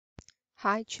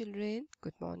Hi children,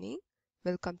 good morning.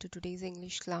 Welcome to today's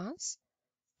English class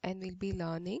and we'll be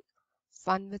learning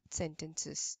fun with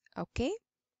sentences. Okay,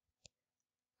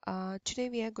 today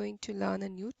we are going to learn a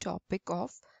new topic of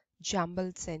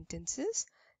jumbled sentences.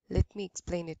 Let me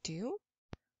explain it to you.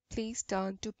 Please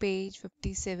turn to page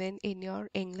 57 in your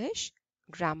English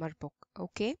grammar book.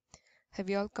 Okay, have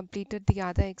you all completed the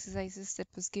other exercises that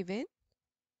was given?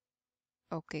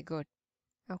 Okay, good.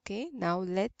 Okay, now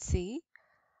let's see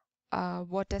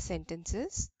what are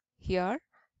sentences. Here,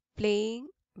 playing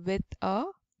with a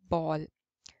ball.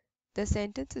 The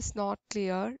sentence is not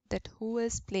clear that who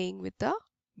is playing with the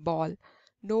ball.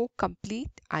 No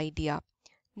complete idea.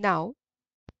 Now,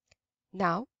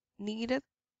 now Neerav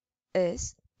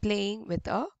is playing with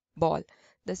a ball.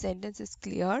 The sentence is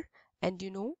clear and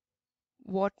you know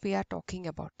what we are talking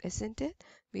about, isn't it?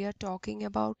 We are talking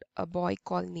about a boy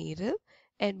called Neerav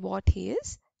and what he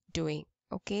is doing.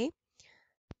 Okay,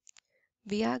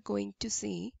 we are going to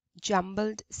see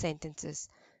jumbled sentences.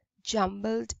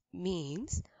 Jumbled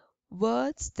means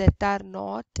words that are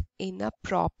not in a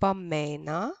proper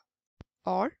manner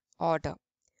or order.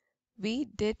 We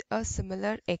did a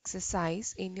similar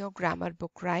exercise in your grammar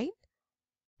book, right?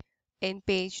 In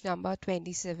page number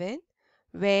 27,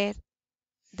 where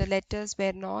the letters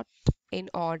were not in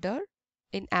order,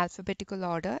 in alphabetical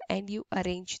order, and you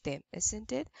arranged them,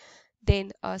 isn't it?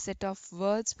 Then a set of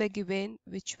words were given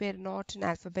which were not in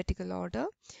alphabetical order,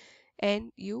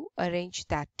 and you arranged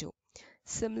that too.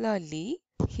 Similarly,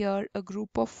 here a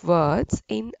group of words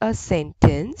in a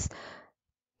sentence,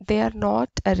 they are not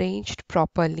arranged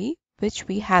properly, which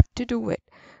we have to do it.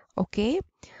 Okay.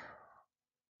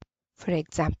 For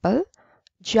example,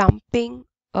 jumping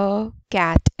a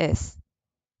cat is.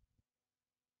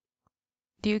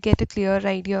 Do you get a clear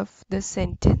idea of this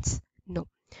sentence? No.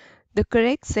 The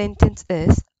correct sentence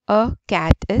is a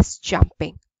cat is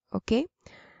jumping. Okay.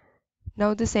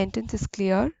 Now the sentence is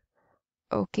clear.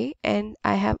 Okay. And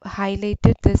I have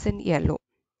highlighted this in yellow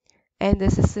and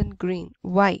this is in green.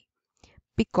 Why?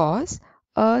 Because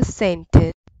a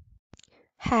sentence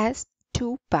has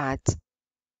two parts,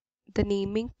 the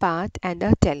naming part and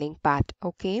a telling part.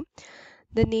 Okay,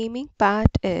 the naming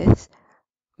part is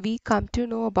we come to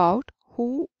know about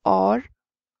who or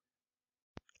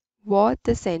what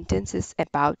the sentence is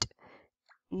about,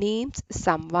 names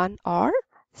someone or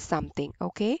something.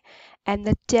 Okay, and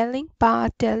the telling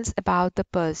part tells about the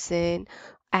person,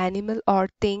 animal or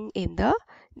thing in the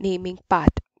naming part,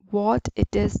 what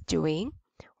it is doing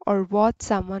or what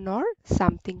someone or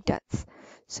something does.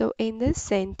 So in this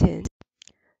sentence,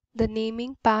 the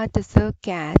naming part is a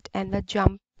cat and the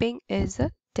jumping is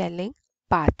a telling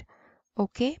part.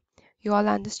 Okay, you all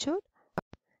understood?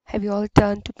 Have you all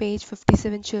turned to page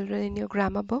 57 children in your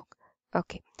grammar book?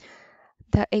 Okay,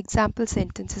 the example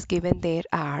sentences given there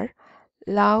are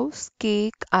loves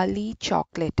cake, Ali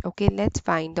chocolate. Okay, let's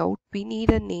find out. We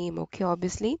need a name. Okay,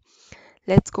 obviously,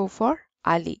 let's go for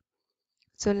Ali.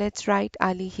 So let's write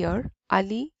Ali here.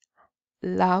 Ali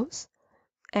loves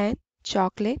and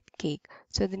chocolate cake.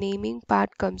 So the naming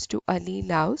part comes to Ali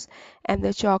loves and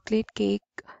the chocolate cake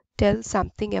tells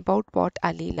something about what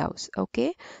Ali loves.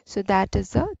 Okay, so that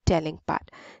is the telling part.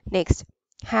 Next,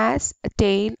 has a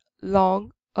tail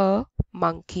long a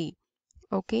monkey.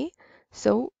 Okay,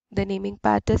 so the naming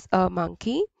part is a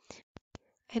monkey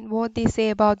and what they say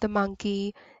about the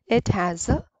monkey, it has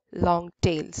a long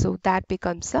tail. So that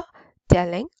becomes a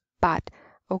telling part.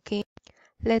 Okay,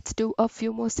 let's do a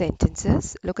few more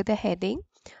sentences. Look at the heading.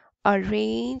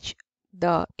 Arrange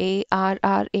the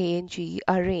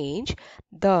arrange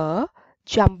the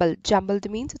jumbled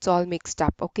means it's all mixed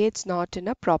up. Okay, it's not in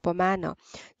a proper manner.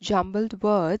 Jumbled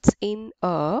words in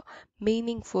a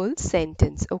meaningful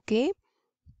sentence. Okay,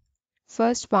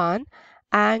 first one,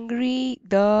 angry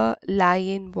the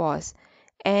lion was.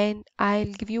 And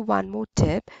I'll give you one more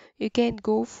tip. You can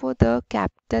go for the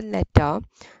capital letter,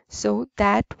 so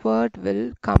that word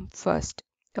will come first.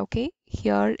 Okay,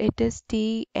 here it is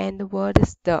T and the word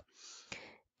is the,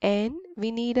 and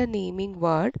we need a naming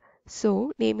word,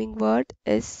 so naming word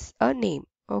is a name.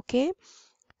 Okay,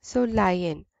 so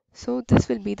lion, so this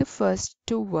will be the first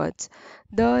two words,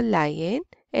 the lion,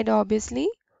 and obviously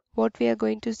what we are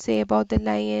going to say about the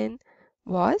lion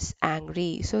was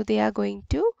angry, so they are going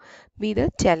to be the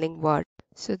telling word.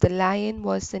 So the lion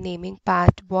was the naming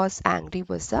part, was angry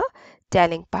was the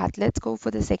telling part. Let's go for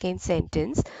the second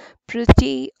sentence.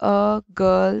 Pretty a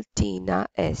girl Tina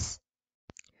is.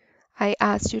 I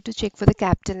asked you to check for the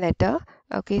capital letter.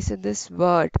 Okay, so this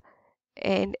word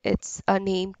and it's a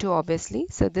name too, obviously.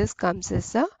 So this comes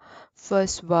as the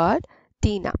first word,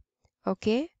 Tina.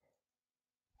 Okay,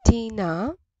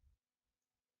 Tina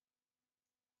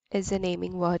is a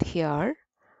naming word here.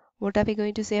 What are we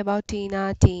going to say about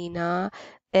Tina? Tina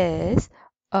is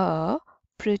a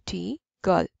pretty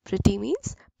girl. Pretty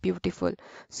means beautiful.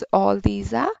 So all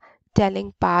these are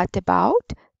telling part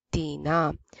about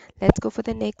Tina. Let's go for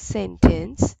the next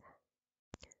sentence.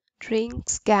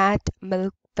 Drinks cat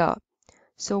milk the.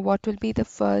 So what will be the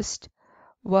first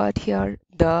word here?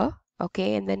 The.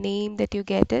 Okay, and the name that you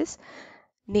get is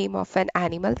name of an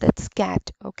animal, that's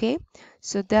cat. Okay,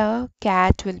 so the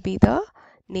cat will be the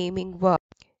naming word.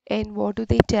 And what do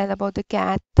they tell about the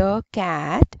cat? The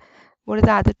cat, what are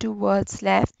the other two words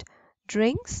left?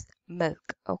 Drinks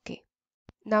milk. Okay,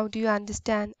 now do you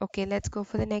understand? Okay, let's go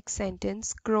for the next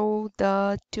sentence. Crow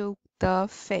the took the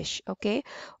fish. Okay,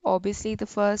 obviously the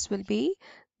first will be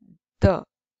the.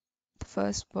 The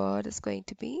first word is going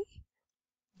to be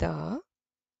the.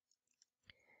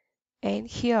 And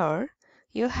here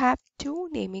you have two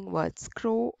naming words,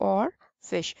 crow or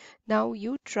fish. Now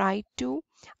you try to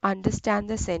understand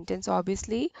the sentence.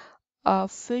 Obviously, a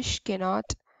fish cannot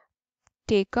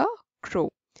take a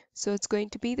crow. So it's going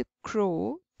to be the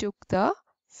crow took the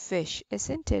fish,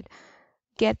 isn't it?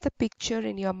 Get the picture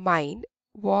in your mind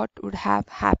what would have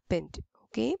happened.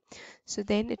 Okay, so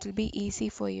then it will be easy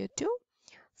for you to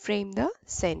frame the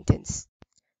sentence.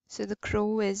 So the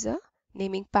crow is a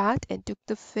naming part and took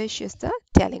the fish is the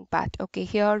telling part. Okay,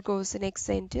 here goes the next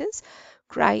sentence.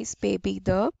 Cries baby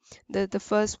the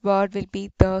first word will be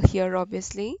the here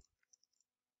obviously.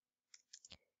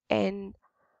 And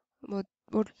what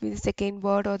will be the second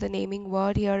word or the naming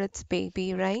word here? It's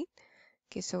baby, right?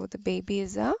 Okay, so the baby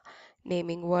is a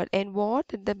naming word. And what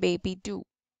did the baby do?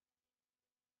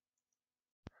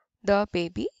 The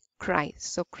baby cries.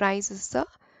 So cries is the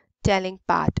telling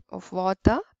part of what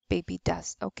the baby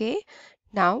does. Okay,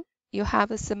 now you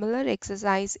have a similar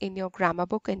exercise in your grammar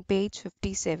book in page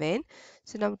 57.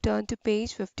 So now turn to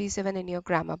page 57 in your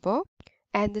grammar book,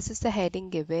 and this is the heading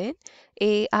given: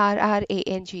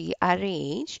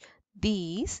 arrange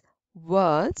these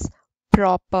words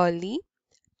properly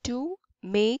to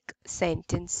make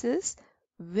sentences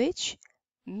which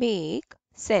make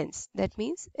sense. That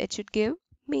means it should give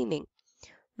meaning.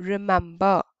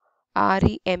 Remember,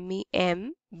 remember,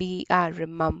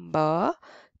 remember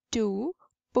to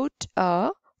put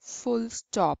a full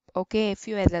stop, okay,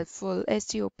 full, full,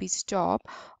 stop, stop,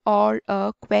 or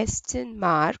a question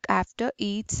mark after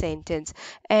each sentence.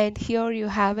 And here you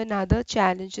have another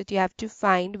challenge that you have to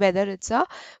find whether it's a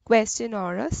question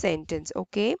or a sentence.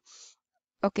 Okay,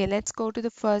 okay, let's go to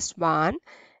the first one.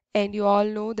 And you all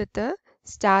know that the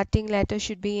starting letter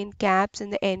should be in caps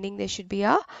and the ending there should be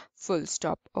a full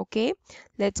stop. Okay,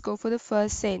 let's go for the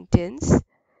first sentence.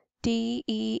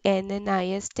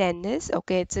 tennis, tennis.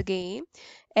 Okay, it's a game.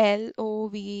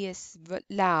 loves,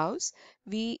 loves.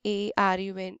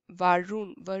 varun,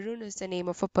 varun, varun is the name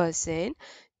of a person.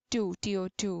 two,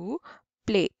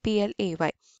 play, play.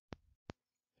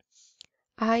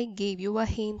 I gave you a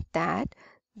hint that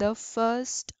the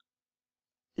first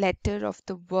letter of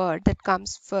the word that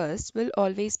comes first will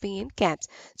always be in caps.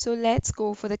 So let's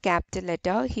go for the capital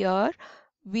letter. Here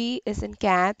V is in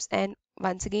caps, and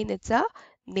once again it's a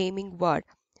naming word.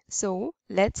 So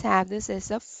let's have this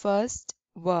as a first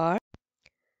word.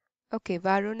 Okay,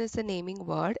 Varun is the naming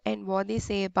word, and what they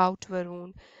say about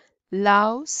Varun: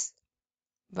 loves,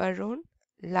 Varun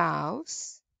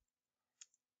loves.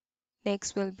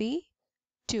 Next will be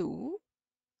to,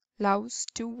 loves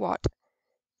to what?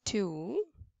 To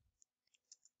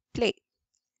play.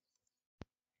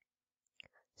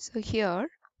 So here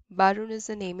Varun is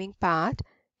the naming part,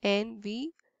 and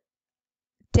we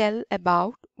tell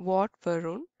about what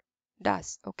Varun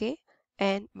does. Okay,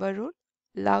 and Varun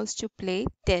loves to play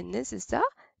tennis is the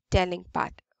telling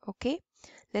part. Okay,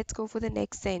 let's go for the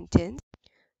next sentence.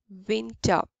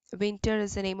 Winter. Winter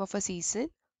is the name of a season.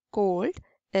 Cold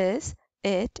is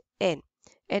it in.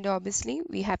 And obviously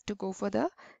we have to go for the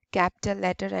capital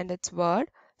letter and its word.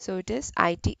 So it is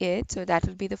it. So that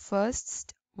will be the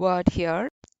first word here.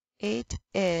 It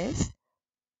is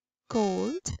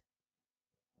cold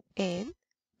in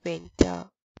winter.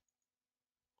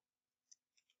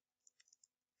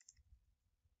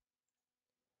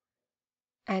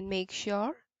 And make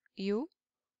sure you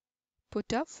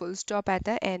put a full stop at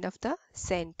the end of the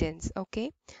sentence.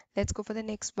 Okay, let's go for the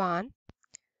next one.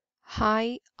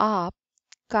 High up,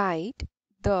 kite,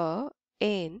 the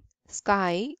in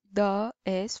sky, the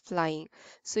is flying.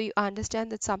 So you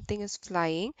understand that something is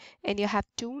flying, and you have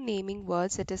two naming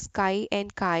words, that is sky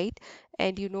and kite,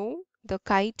 and you know the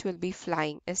kite will be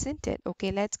flying, isn't it?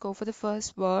 Okay, let's go for the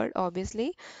first word.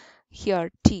 Obviously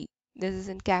here T, this is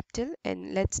in capital,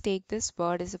 and let's take this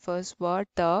word as the first word,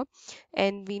 the,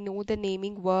 and we know the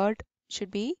naming word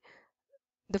should be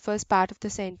the first part of the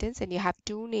sentence, and you have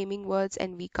two naming words,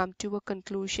 and we come to a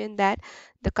conclusion that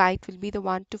the kite will be the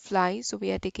one to fly. So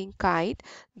we are taking kite.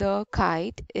 The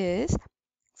kite is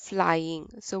flying.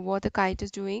 So what the kite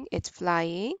is doing, it's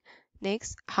flying.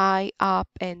 Next, high up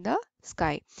in the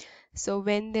sky. So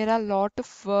when there are a lot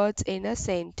of words in a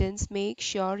sentence, make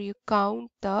sure you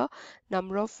count the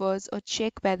number of words or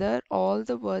check whether all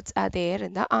the words are there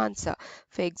in the answer.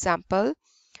 For example,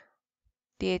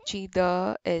 the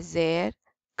is there,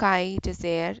 kite is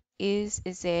there, is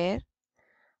there,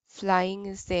 flying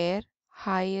is there,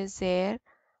 high is there,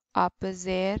 up is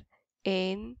there,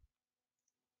 in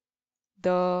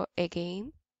the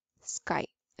again sky.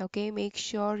 Okay, make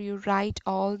sure you write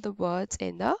all the words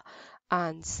in the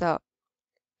answer.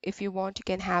 If you want, you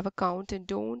can have a count and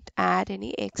don't add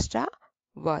any extra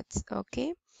words.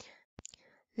 Okay,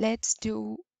 let's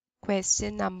do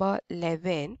question number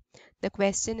 11. The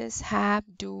question is have,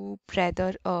 do,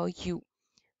 brother, or you.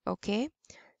 Okay,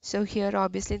 so here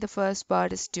obviously the first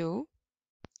word is do,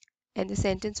 and the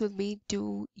sentence will be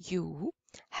do you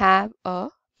have a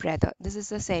brother. This is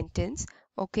the sentence.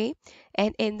 Okay,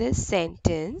 and in this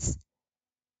sentence,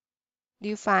 do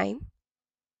you find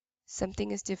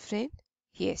something is different?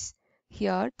 Yes,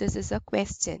 here this is a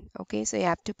question. Okay, so you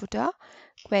have to put a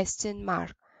question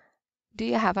mark. Do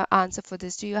you have an answer for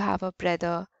this? Do you have a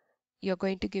brother? You're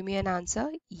going to give me an answer,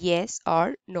 yes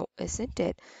or no, isn't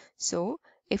it? So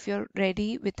if you're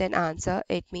ready with an answer,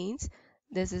 it means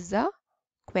this is the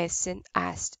question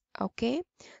asked. Okay,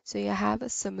 so you have a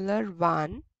similar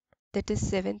one, that is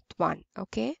seventh one.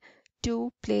 Okay,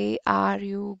 to play, are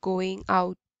you going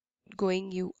out,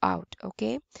 going you out.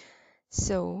 Okay,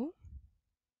 so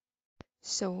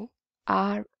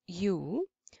are you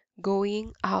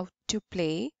going out to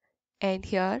play? And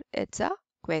here it's a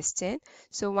question.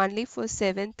 So only for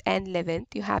 7th and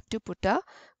 11th you have to put a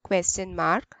question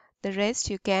mark. The rest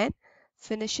you can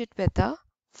finish it with a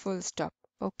full stop.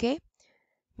 Okay,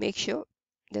 make sure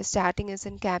the starting is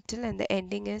in capital and the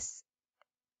ending is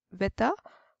with a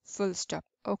full stop.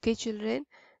 Okay, children,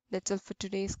 that's all for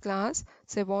today's class.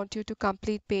 So I want you to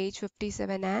complete page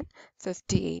 57 and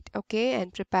 58. Okay,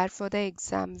 and prepare for the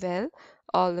exam well.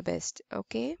 All the best.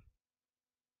 Okay.